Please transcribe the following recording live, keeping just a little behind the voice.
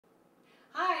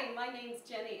Hi, my name's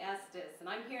Jenny Estes, and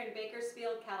I'm here in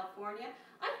Bakersfield, California.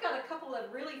 I've got a couple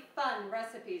of really fun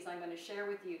recipes I'm going to share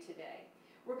with you today.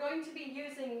 We're going to be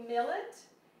using millet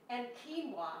and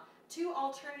quinoa, two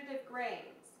alternative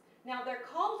grains. Now, they're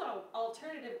called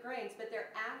alternative grains, but they're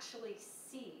actually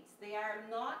seeds. They are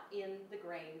not in the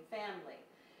grain family.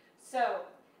 So,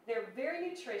 they're very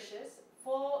nutritious,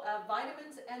 full of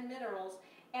vitamins and minerals,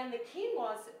 and the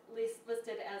quinoa is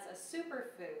listed as a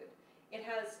superfood.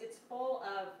 It's full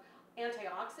of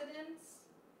antioxidants,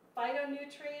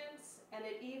 phytonutrients, and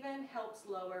it even helps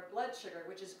lower blood sugar,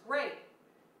 which is great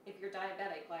if you're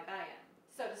diabetic like I am.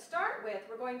 So to start with,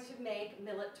 we're going to make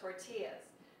millet tortillas.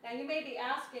 Now you may be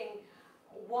asking,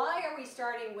 why are we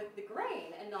starting with the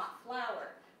grain and not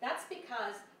flour? That's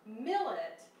because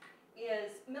millet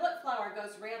flour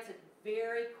goes rancid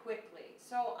very quickly.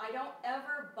 So I don't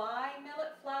ever buy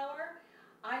millet flour,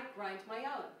 I grind my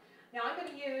own. Now I'm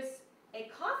going to use a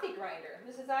coffee grinder.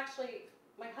 This is actually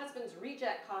my husband's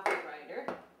reject coffee grinder.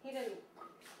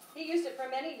 He used it for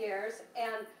many years,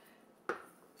 and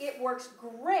it works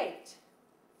great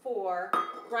for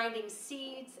grinding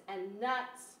seeds and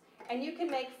nuts, and you can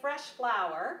make fresh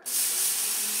flour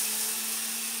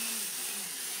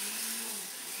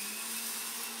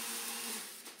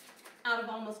out of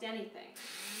almost anything.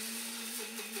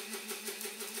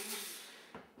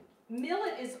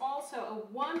 Millet is also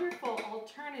a wonderful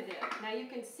alternative. Now you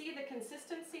can see the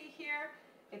consistency here.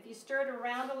 If you stir it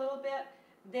around a little bit,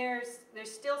 there's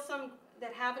still some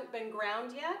that haven't been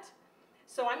ground yet.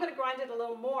 So I'm going to grind it a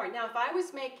little more. Now if I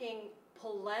was making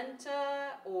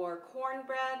polenta or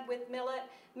cornbread with millet,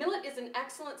 millet is an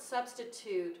excellent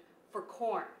substitute for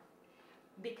corn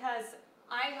because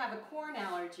I have a corn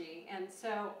allergy, and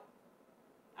so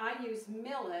I use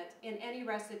millet in any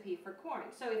recipe for corn.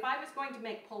 So if I was going to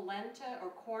make polenta or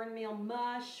cornmeal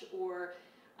mush or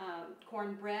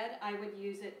cornbread, I would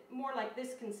use it more like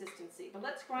this consistency. But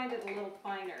let's grind it a little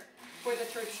finer for the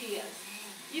tortillas.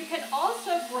 You can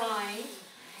also grind,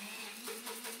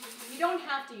 you don't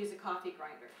have to use a coffee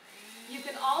grinder. You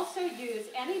can also use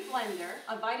any blender.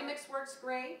 A Vitamix works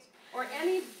great, or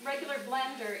any regular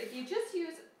blender. If you just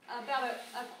use about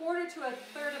a quarter to a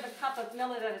third of a cup of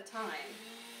millet at a time,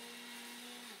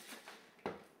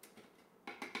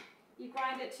 you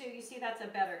grind it to, you see that's a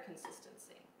better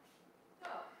consistency.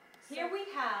 Here we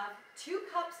have 2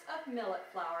 cups of millet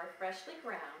flour, freshly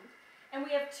ground, and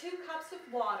we have 2 cups of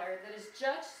water that has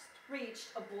just reached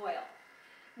a boil.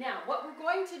 Now, what we're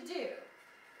going to do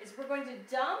is we're going to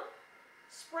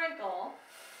sprinkle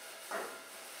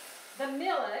the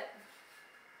millet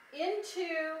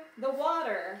into the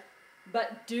water,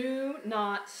 but do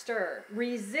not stir.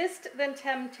 Resist the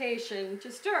temptation to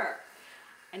stir.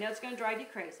 I know it's going to drive you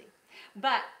crazy.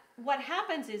 But what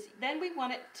happens is then we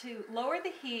want it to lower the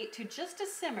heat to just a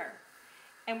simmer,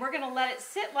 and we're going to let it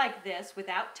sit like this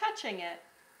without touching it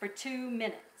for 2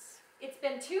 minutes. It's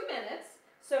been 2 minutes,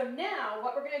 so now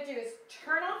what we're going to do is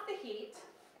turn off the heat,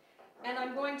 and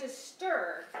I'm going to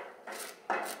stir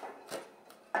as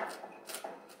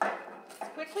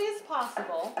quickly as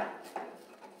possible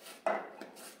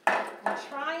and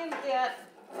try and get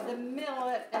the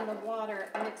millet and the water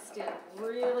mixed in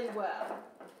really well.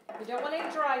 You don't want any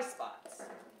dry spots.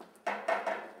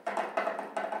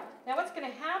 Now what's going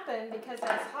to happen, because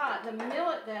it's hot, the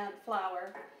millet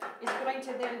flour is going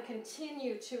to then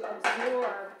continue to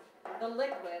absorb the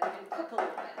liquid and cook a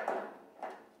little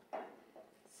bit.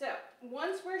 So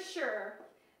once we're sure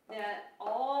that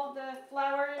all the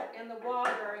flour and the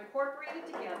water are incorporated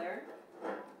together,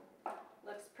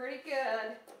 looks pretty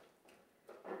good.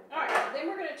 All right, then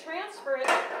we're going to transfer it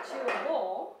to a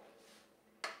bowl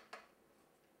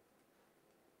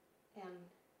and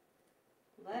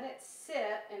let it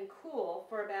sit and cool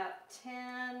for about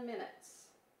 10 minutes.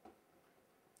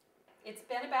 It's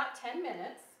been about 10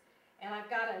 minutes, and I've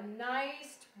got a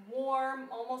nice, warm,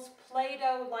 almost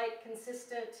Play-Doh-like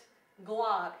consistent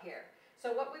glob here.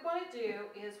 So what we want to do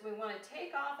is we want to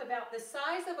take off about the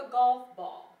size of a golf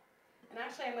ball. And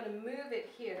actually I'm going to move it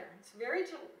here. It's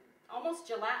almost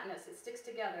gelatinous. It sticks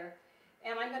together.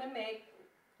 And I'm going to make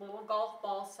little golf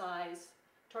ball size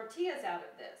tortillas out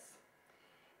of this.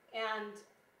 And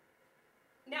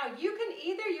now you can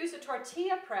either use a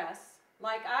tortilla press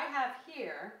like I have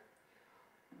here,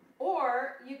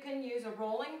 or you can use a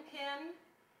rolling pin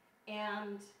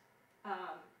and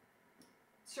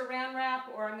saran wrap,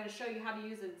 or I'm going to show you how to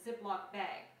use a Ziploc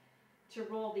bag to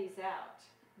roll these out.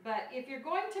 But if you're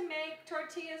going to make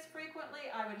tortillas frequently,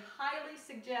 I would highly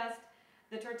suggest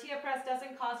the tortilla press.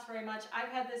 Doesn't cost very much.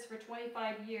 I've had this for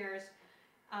 25 years,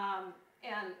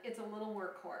 and it's a little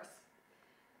workhorse.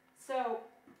 So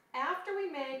after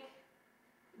we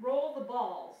roll the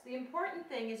balls. The important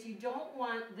thing is you don't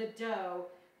want the dough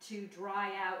to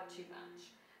dry out too much.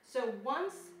 So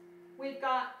once we've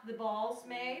got the balls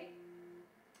made,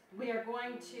 we are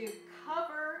going to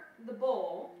cover the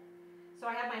bowl. So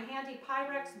I have my handy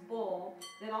Pyrex bowl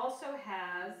that also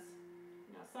has,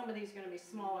 some of these are going to be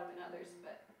smaller than others,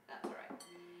 but that's all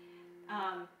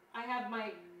right. I have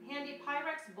my handy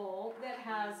Pyrex bowl that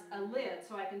has a lid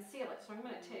so I can seal it. So I'm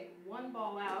going to take one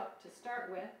ball out to start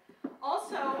with.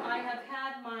 Also, I have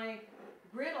had my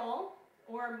griddle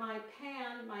or my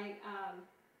pan, my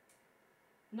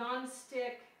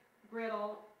non-stick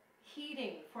griddle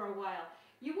heating for a while.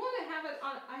 You want to have it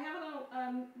on, I have it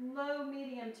on low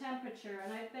medium temperature,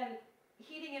 and I've been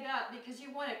heating it up because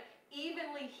you want it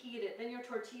evenly heated. Then your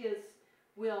tortillas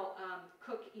will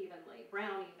cook evenly,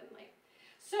 brown evenly.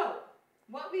 So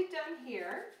what we've done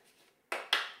here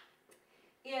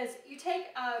is you take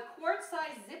a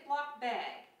quart-sized Ziploc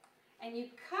bag and you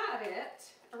cut it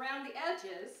around the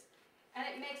edges, and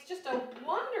it makes just a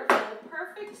wonderful,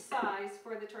 perfect size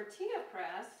for the tortilla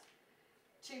press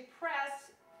to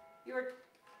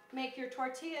make your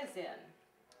tortillas in.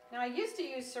 Now I used to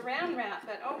use saran wrap,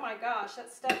 but oh my gosh,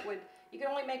 that stuff you could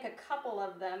only make a couple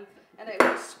of them and it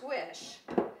would squish.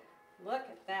 Look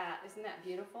at that, isn't that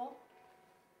beautiful?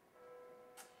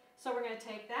 So we're going to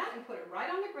take that and put it right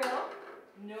on the griddle,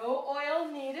 no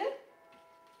oil needed,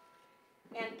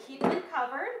 and keep them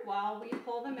covered while we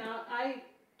pull them out. I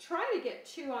try to get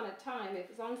 2 on a time,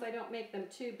 as long as I don't make them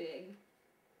too big.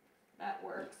 That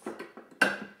works.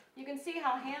 You can see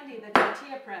how handy the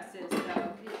tortilla press is,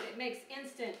 though. It makes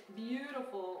instant,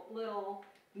 beautiful little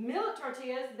millet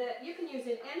tortillas that you can use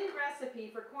in any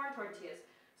recipe for corn tortillas.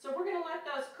 So we're going to let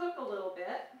those cook a little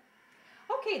bit.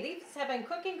 Okay, these have been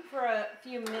cooking for a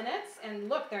few minutes, and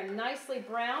look, they're nicely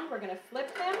browned. We're going to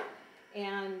flip them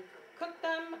and cook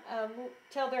them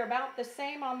till they're about the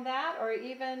same on that, or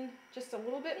even just a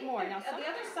little bit more. Now, the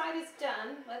other side is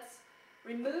done. Let's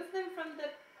remove them from the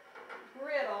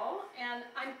griddle, and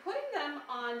I'm putting them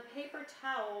on paper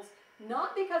towels,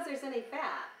 not because there's any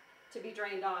fat to be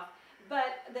drained off,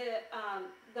 but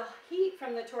the heat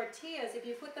from the tortillas, if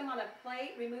you put them on a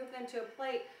plate, remove them to a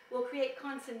plate, will create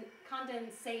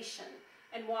condensation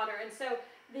and water. And so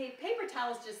the paper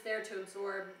towel is just there to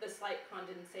absorb the slight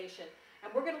condensation.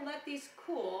 And we're going to let these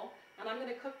cool, and I'm going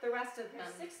to cook the rest of them.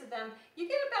 6 of them. You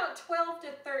get about 12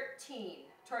 to 13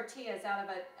 tortillas out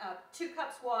of 2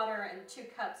 cups water and 2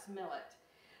 cups millet.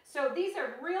 So these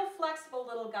are real flexible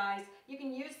little guys. You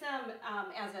can use them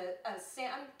as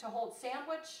to hold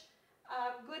sandwich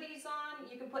goodies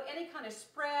on. You can put any kind of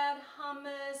spread,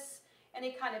 hummus,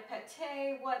 any kind of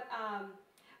pate.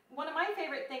 One of my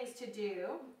favorite things to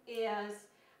do is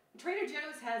Trader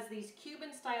Joe's has these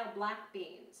Cuban-style black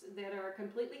beans that are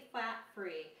completely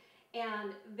fat-free,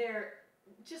 and they're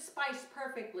just spiced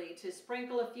perfectly to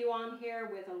sprinkle a few on here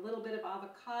with a little bit of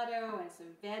avocado and some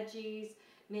veggies,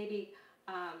 maybe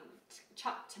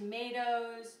chopped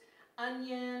tomatoes,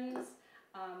 onions.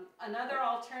 Another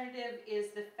alternative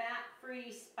is the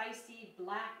fat-free spicy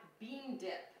black bean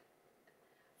dip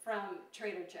from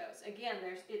Trader Joe's. Again,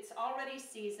 it's already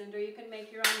seasoned, or you can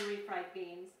make your own refried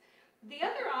beans. The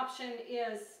other option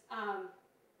is,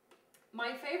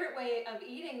 my favorite way of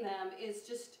eating them is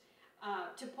just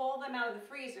to pull them out of the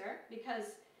freezer,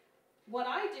 because what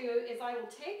I do is I will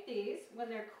take these when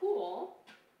they're cool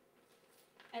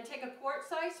and take a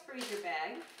quart-sized freezer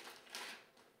bag,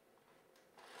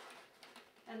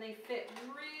 and they fit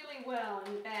really well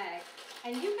in the bag,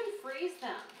 and you can freeze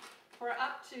them for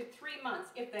up to 3 months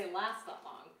if they last that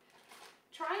long.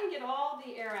 Try and get all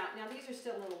the air out. Now these are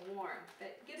still a little warm,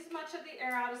 but get as much of the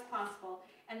air out as possible,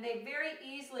 and they very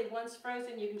easily, once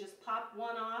frozen, you can just pop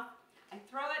one off. I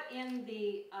throw it in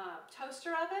the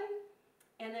toaster oven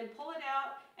and then pull it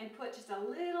out and put just a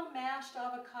little mashed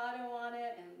avocado on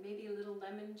it and maybe a little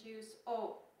lemon juice.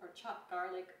 Oh, or chopped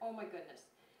garlic. Oh my goodness.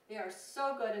 They are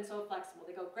so good and so flexible.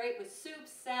 They go great with soups,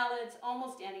 salads,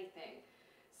 almost anything.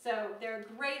 So they're a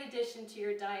great addition to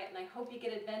your diet, and I hope you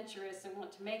get adventurous and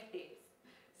want to make these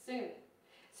soon.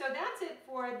 So that's it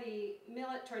for the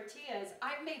millet tortillas.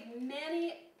 I've made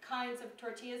many kinds of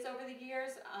tortillas over the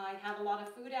years. I have a lot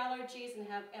of food allergies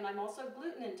and I'm also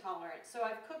gluten intolerant. So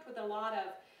I've cooked with a lot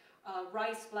of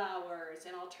rice flours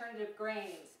and alternative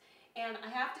grains. And I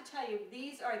have to tell you,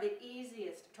 these are the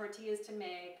easiest tortillas to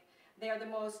make. They are the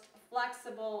most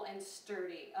flexible and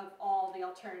sturdy of all the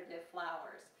alternative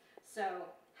flours. So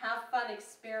have fun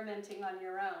experimenting on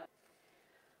your own.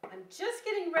 I'm just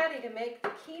getting ready to make the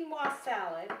quinoa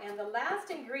salad, and the last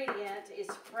ingredient is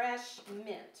fresh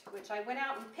mint, which I went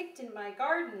out and picked in my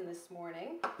garden this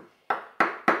morning.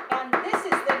 And this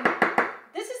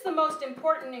is the the most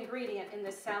important ingredient in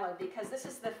this salad because this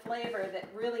is the flavor that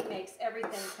really makes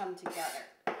everything come together.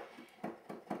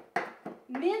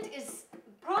 Mint is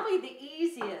probably the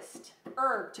easiest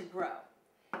herb to grow.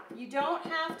 You don't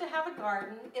have to have a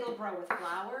garden. It'll grow with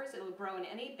flowers. It'll grow in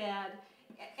any bed.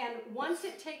 And once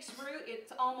it takes root,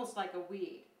 it's almost like a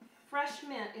weed. Fresh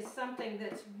mint is something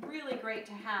that's really great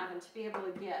to have and to be able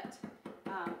to get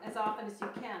as often as you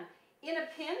can. In a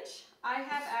pinch, I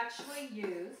have actually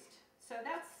used, so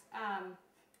that's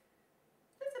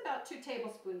about 2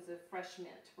 tablespoons of fresh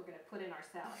mint we're going to put in our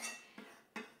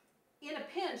salad. In a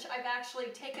pinch, I've actually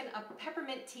taken a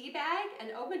peppermint tea bag and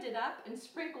opened it up and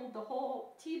sprinkled the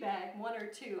whole tea bag, 1 or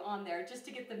 2, on there just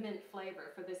to get the mint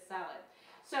flavor for this salad.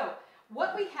 So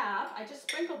what we have, I just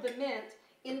sprinkled the mint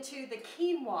into the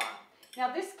quinoa.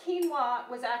 Now this quinoa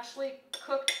was actually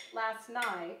cooked last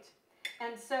night,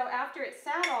 and so after it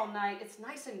sat all night, it's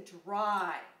nice and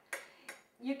dry.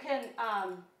 You can,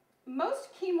 most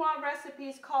quinoa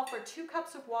recipes call for 2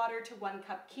 cups of water to 1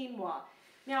 cup quinoa.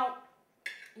 Now,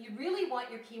 you really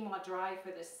want your quinoa dry for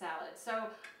this salad, so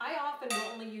I often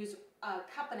will only use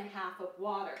 1.5 cups of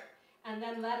water and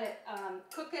then let it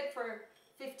cook it for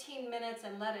 15 minutes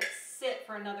and let it sit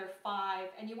for another 5,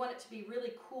 and you want it to be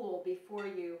really cool before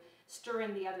you stir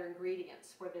in the other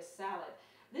ingredients for this salad.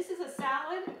 This is a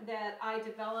salad that I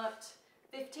developed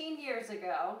 15 years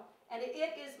ago, and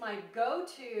it is my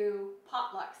go-to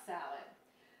potluck salad.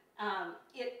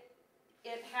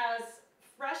 It has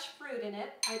fresh fruit in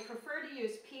it. I prefer to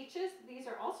use peaches. These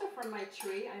are also from my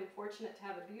tree. I'm fortunate to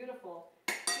have a beautiful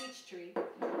peach tree.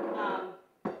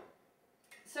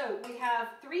 So we have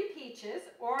 3 peaches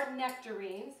or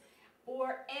nectarines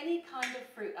or any kind of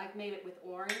fruit. I've made it with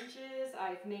oranges.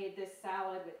 I've made this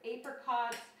salad with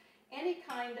apricots, any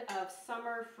kind of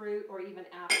summer fruit or even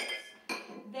apples.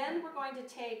 Then we're going to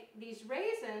take these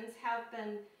raisins, have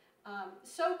been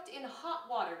soaked in hot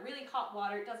water, really hot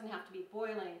water. It doesn't have to be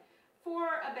boiling,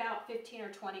 for about 15 or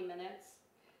 20 minutes.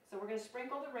 So we're going to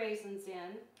sprinkle the raisins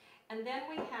in, and then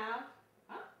we have,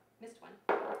 missed one.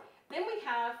 Then we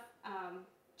have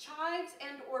chives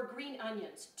and or green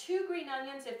onions. 2 green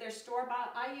onions if they're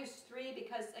store-bought. I used 3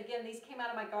 because, again, these came out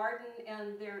of my garden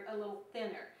and they're a little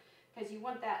thinner because you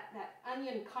want that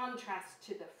onion contrast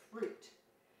to the fruit.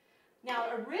 Now,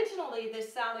 originally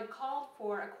this salad called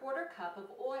for 1/4 cup of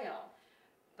oil,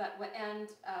 and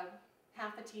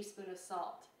 1/2 teaspoon of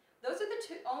salt. Those are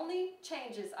the only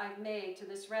changes I've made to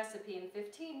this recipe in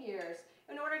 15 years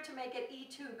in order to make it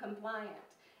E2 compliant.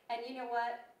 And you know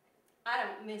what? I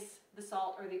don't miss the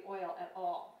salt or the oil at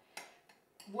all.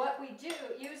 What we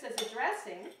use as a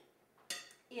dressing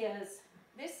is,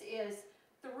 this is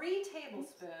 3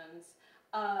 tablespoons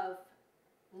of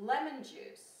lemon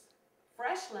juice,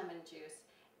 fresh lemon juice,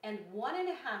 and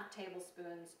 1.5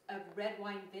 tablespoons of red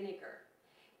wine vinegar.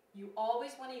 You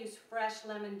always want to use fresh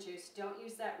lemon juice. Don't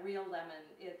use that real lemon.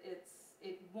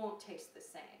 It won't taste the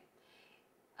same.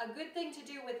 A good thing to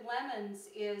do with lemons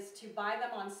is to buy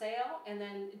them on sale and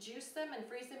then juice them and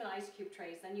freeze them in ice cube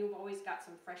trays. Then you've always got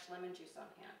some fresh lemon juice on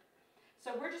hand.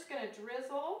 So we're just going to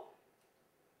drizzle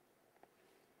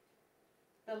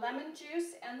the lemon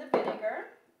juice and the vinegar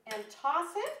and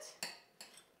toss it.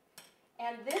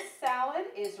 And this salad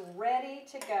is ready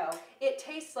to go. It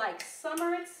tastes like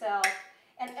summer itself.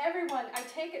 And everyone, I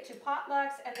take it to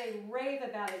potlucks and they rave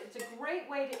about it. It's a great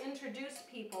way to introduce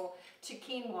people to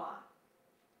quinoa.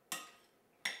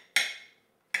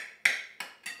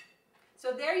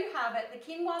 So there you have it, the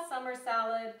quinoa summer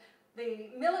salad,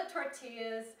 the millet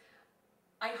tortillas.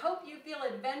 I hope you feel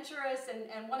adventurous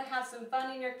and want to have some fun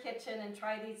in your kitchen and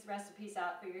try these recipes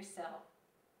out for yourself.